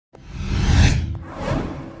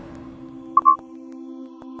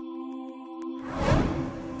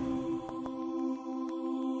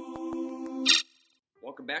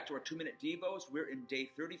Welcome back to our 2-minute Devos. We're in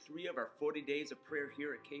day 33 of our 40 days of prayer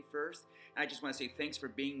here at K First. And I just want to say thanks for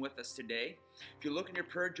being with us today. If you look in your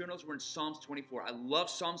prayer journals, we're in Psalms 24. I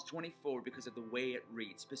love Psalms 24 because of the way it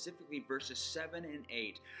reads, specifically verses 7 and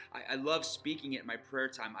 8. I love speaking it in my prayer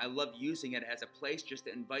time. I love using it as a place just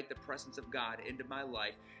to invite the presence of God into my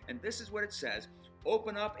life. And this is what it says: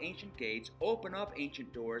 "Open up ancient gates, open up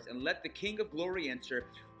ancient doors, and let the King of glory enter.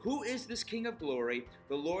 Who is this King of glory?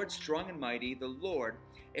 The Lord strong and mighty, the Lord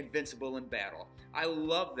invincible in battle." I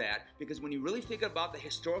love that because when you really think about the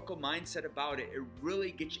historical mindset about it, it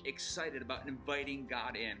really gets you excited about inviting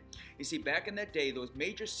God in. You see, back in that day, those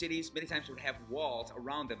major cities many times would have walls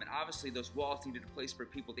around them, and obviously those walls needed a place for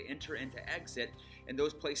people to enter and to exit, and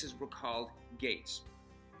those places were called gates.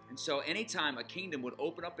 And so anytime a kingdom would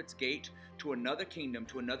open up its gate to another kingdom,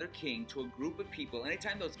 to another king, to a group of people,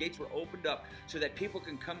 anytime those gates were opened up so that people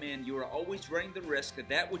can come in, you were always running the risk that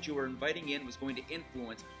that which you were inviting in was going to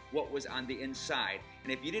influence what was on the inside.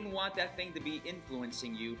 And if you didn't want that thing to be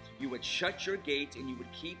influencing you, you would shut your gates and you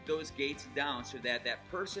would keep those gates down so that that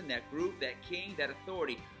person, that group, that king, that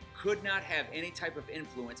authority could not have any type of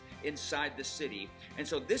influence inside the city. And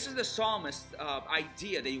so this is the psalmist's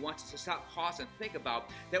idea that he wants us to stop, pause, and think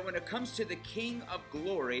about, that when it comes to the King of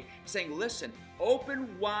glory, saying, listen,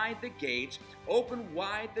 open wide the gates, open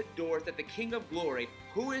wide the doors, that the King of glory,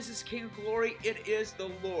 who is this King of glory? It is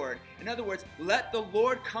the Lord. In other words, let the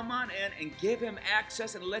Lord come on in and give him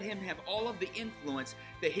access and let him have all of the influence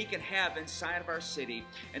that he can have inside of our city.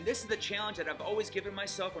 And this is the challenge that I've always given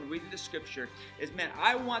myself when reading the scripture is, man,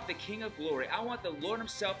 I want the King of glory. I want the Lord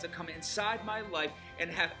himself to come inside my life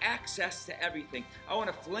and have access to everything. I want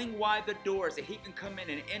to fling wide the doors that he can come in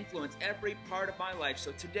and influence every part of my life.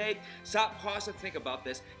 So today, stop, pause, and think about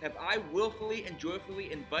this. Have I willfully and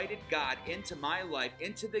joyfully invited God into my life,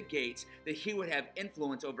 into the gates, that he would have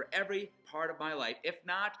influence over every part of my life? If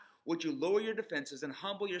not, would you lower your defenses and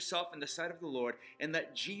humble yourself in the sight of the Lord and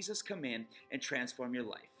let Jesus come in and transform your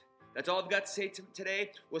life? That's all I've got to say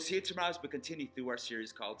today. We'll see you tomorrow as we continue through our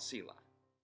series called Selah.